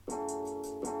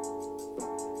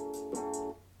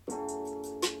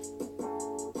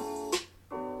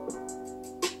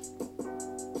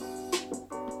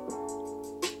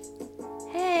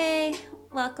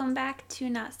welcome back to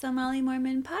Not So Molly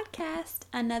Mormon Podcast,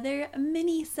 another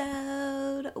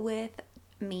mini-sode with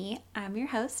me. I'm your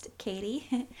host,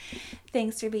 Katie.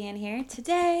 Thanks for being here.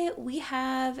 Today we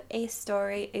have a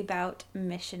story about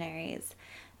missionaries.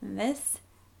 This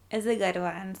is a good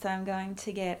one, so I'm going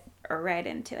to get right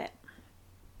into it.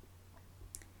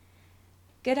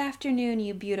 Good afternoon,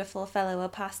 you beautiful fellow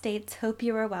apostates. Hope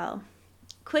you are well.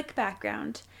 Quick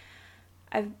background.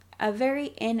 I've a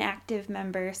very inactive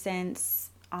member since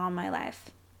all my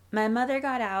life. My mother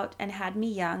got out and had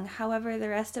me young, however, the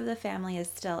rest of the family is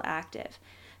still active.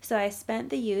 So I spent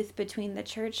the youth between the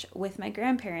church with my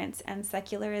grandparents and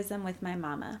secularism with my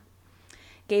mama.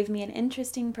 Gave me an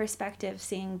interesting perspective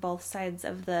seeing both sides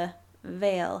of the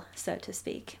veil, so to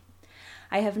speak.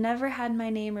 I have never had my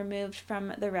name removed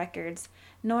from the records,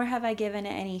 nor have I given it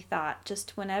any thought.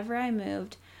 Just whenever I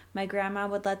moved, my grandma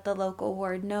would let the local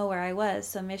ward know where I was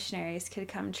so missionaries could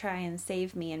come try and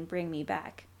save me and bring me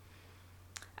back.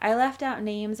 I left out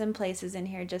names and places in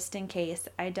here just in case.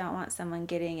 I don't want someone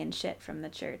getting in shit from the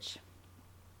church.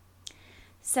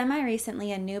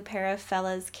 Semi-recently, a new pair of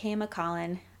fellas came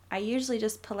a-callin'. I usually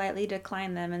just politely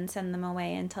decline them and send them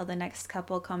away until the next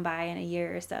couple come by in a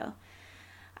year or so.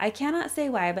 I cannot say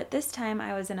why, but this time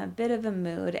I was in a bit of a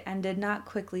mood and did not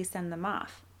quickly send them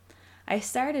off. I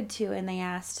started to, and they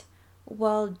asked,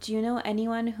 "Well, do you know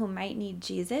anyone who might need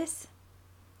Jesus?"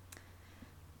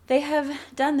 They have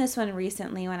done this one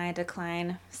recently when I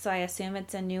decline, so I assume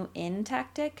it's a new in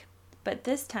tactic. But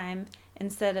this time,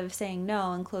 instead of saying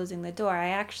no and closing the door, I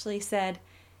actually said,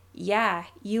 "Yeah,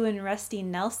 you and Rusty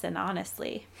Nelson,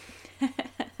 honestly."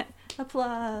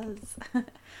 Applause.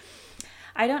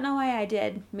 I don't know why I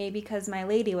did. Maybe because my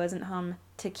lady wasn't home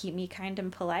to keep me kind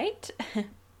and polite.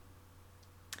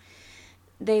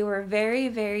 They were very,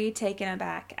 very taken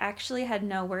aback. Actually had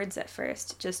no words at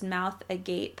first, just mouth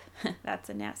agape. That's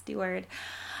a nasty word.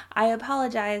 I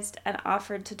apologized and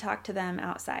offered to talk to them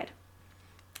outside.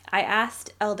 I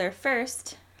asked Elder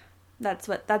First. That's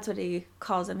what he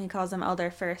calls him. He calls him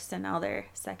Elder First and Elder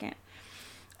Second.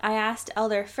 I asked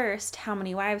Elder First how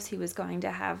many wives he was going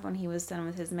to have when he was done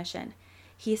with his mission.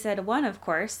 He said one, of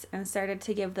course, and started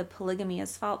to give the polygamy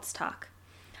is false talk.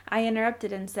 I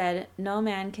interrupted and said, "No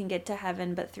man can get to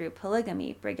heaven but through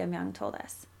polygamy," Brigham Young told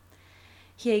us.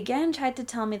 He again tried to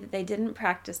tell me that they didn't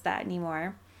practice that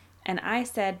anymore, and I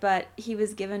said, but he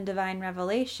was given divine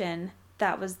revelation.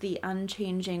 That was the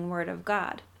unchanging word of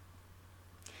God.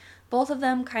 Both of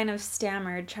them kind of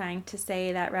stammered, trying to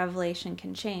say that revelation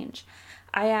can change.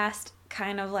 I asked,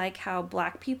 kind of like how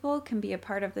black people can be a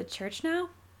part of the church now?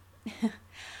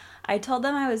 I told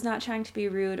them I was not trying to be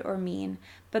rude or mean,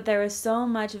 but there was so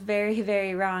much very,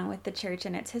 very wrong with the church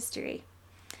and its history.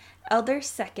 Elder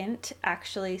Second,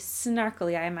 actually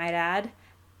snarkily I might add,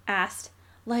 asked,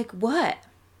 "Like what?"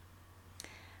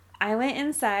 I went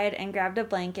inside and grabbed a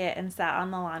blanket and sat on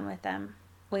the lawn with them.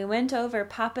 We went over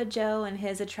Papa Joe and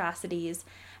his atrocities,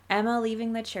 Emma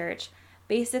leaving the church,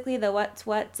 basically the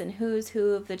what's and who's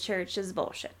who of the church is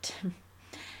bullshit.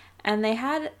 And they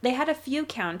had a few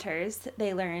counters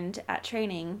they learned at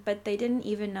training, but they didn't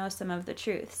even know some of the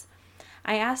truths.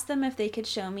 I asked them if they could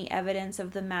show me evidence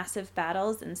of the massive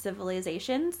battles and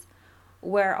civilizations,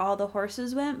 where all the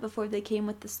horses went before they came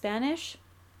with the Spanish.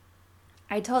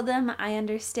 I told them I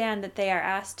understand that they are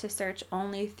asked to search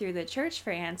only through the church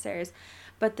for answers,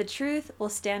 but the truth will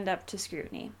stand up to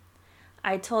scrutiny.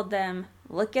 I told them,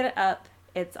 look it up,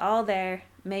 it's all there.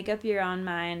 Make up your own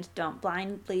mind. Don't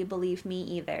blindly believe me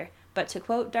either. But to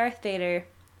quote Darth Vader,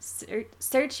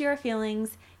 search your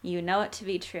feelings. You know it to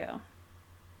be true.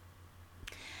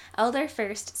 Elder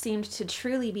First seemed to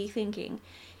truly be thinking.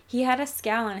 He had a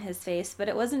scowl on his face, but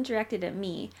it wasn't directed at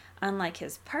me, unlike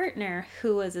his partner,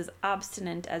 who was as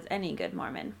obstinate as any good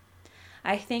Mormon.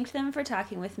 I thanked them for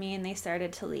talking with me, and they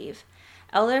started to leave.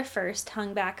 Elder First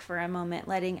hung back for a moment,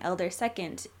 letting Elder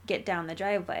Second get down the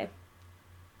driveway.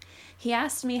 He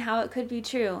asked me how it could be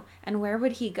true, and where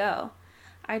would he go?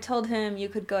 I told him you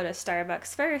could go to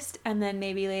Starbucks first, and then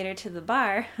maybe later to the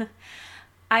bar.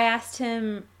 I asked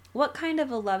him what kind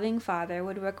of a loving father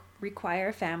would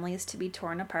require families to be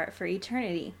torn apart for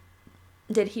eternity.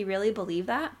 Did he really believe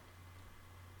that?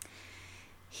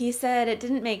 He said it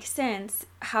didn't make sense.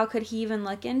 How could he even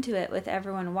look into it with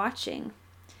everyone watching?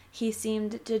 He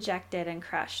seemed dejected and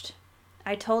crushed.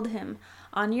 I told him,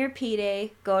 on your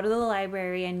P-Day, go to the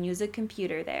library and use a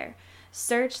computer there.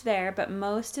 Search there, but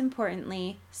most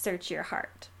importantly, search your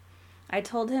heart. I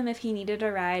told him if he needed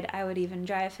a ride, I would even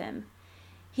drive him.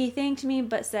 He thanked me,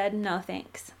 but said no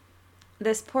thanks.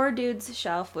 This poor dude's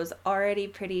shelf was already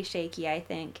pretty shaky, I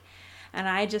think, and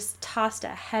I just tossed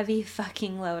a heavy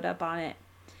fucking load up on it.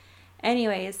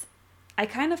 Anyways, I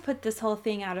kind of put this whole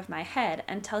thing out of my head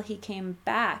until he came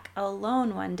back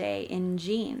alone one day in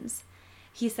jeans.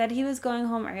 He said he was going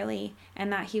home early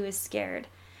and that he was scared,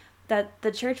 that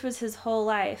the church was his whole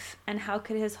life, and how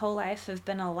could his whole life have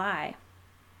been a lie?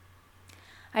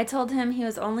 I told him he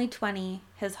was only 20,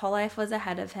 his whole life was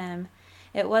ahead of him.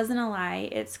 It wasn't a lie,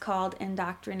 it's called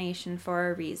indoctrination for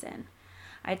a reason.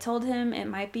 I told him it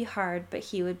might be hard, but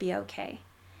he would be okay.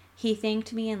 He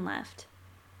thanked me and left.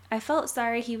 I felt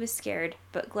sorry he was scared,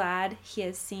 but glad he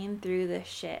has seen through this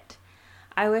shit.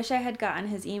 I wish I had gotten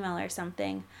his email or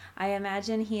something. I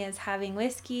imagine he is having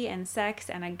whiskey and sex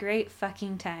and a great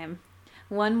fucking time.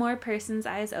 One more person's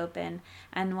eyes open,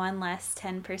 and one less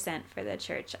 10% for the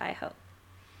church, I hope.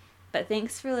 But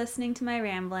thanks for listening to my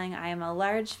rambling. I am a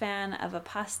large fan of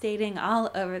apostating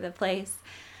all over the place.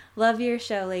 Love your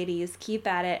show, ladies. Keep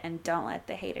at it, and don't let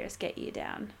the haters get you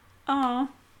down. Aw.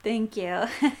 Thank you.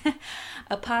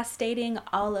 Apostating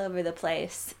all over the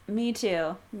place. Me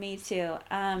too.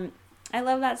 I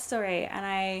love that story, and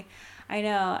I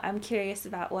know I'm curious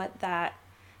about what that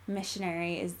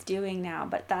missionary is doing now,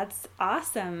 but that's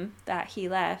awesome that he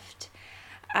left.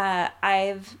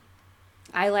 I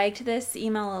liked this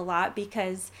email a lot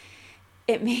because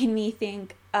it made me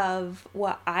think of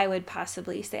what I would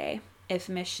possibly say if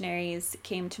missionaries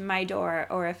came to my door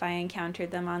or if I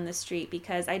encountered them on the street,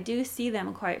 because I do see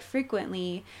them quite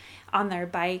frequently on their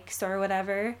bikes or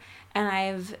whatever. And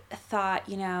I've thought,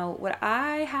 would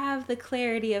I have the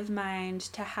clarity of mind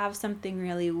to have something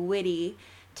really witty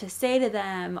to say to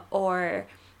them, or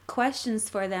questions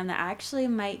for them that actually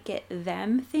might get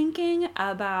them thinking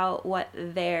about what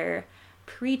they're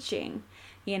preaching,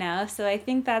 So I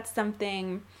think that's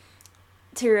something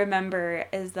to remember,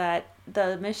 is that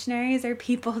the missionaries are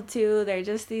people too. They're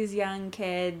just these young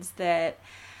kids that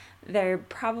they're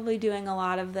probably doing a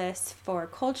lot of this for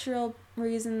cultural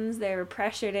reasons. They were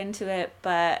pressured into it,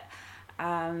 but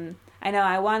I know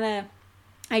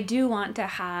I do want to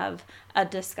have a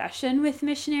discussion with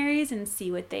missionaries and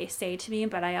see what they say to me,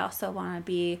 but I also want to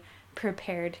be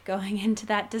prepared going into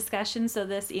that discussion. So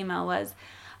this email was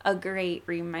a great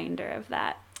reminder of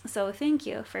that. So thank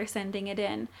you for sending it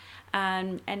in.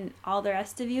 And all the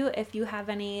rest of you, if you have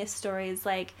any stories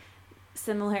like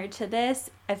similar to this,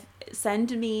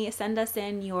 send us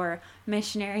in your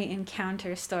missionary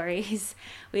encounter stories.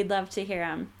 We'd love to hear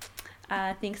them.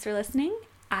 Thanks for listening.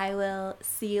 I will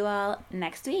see you all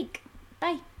next week.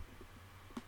 Bye.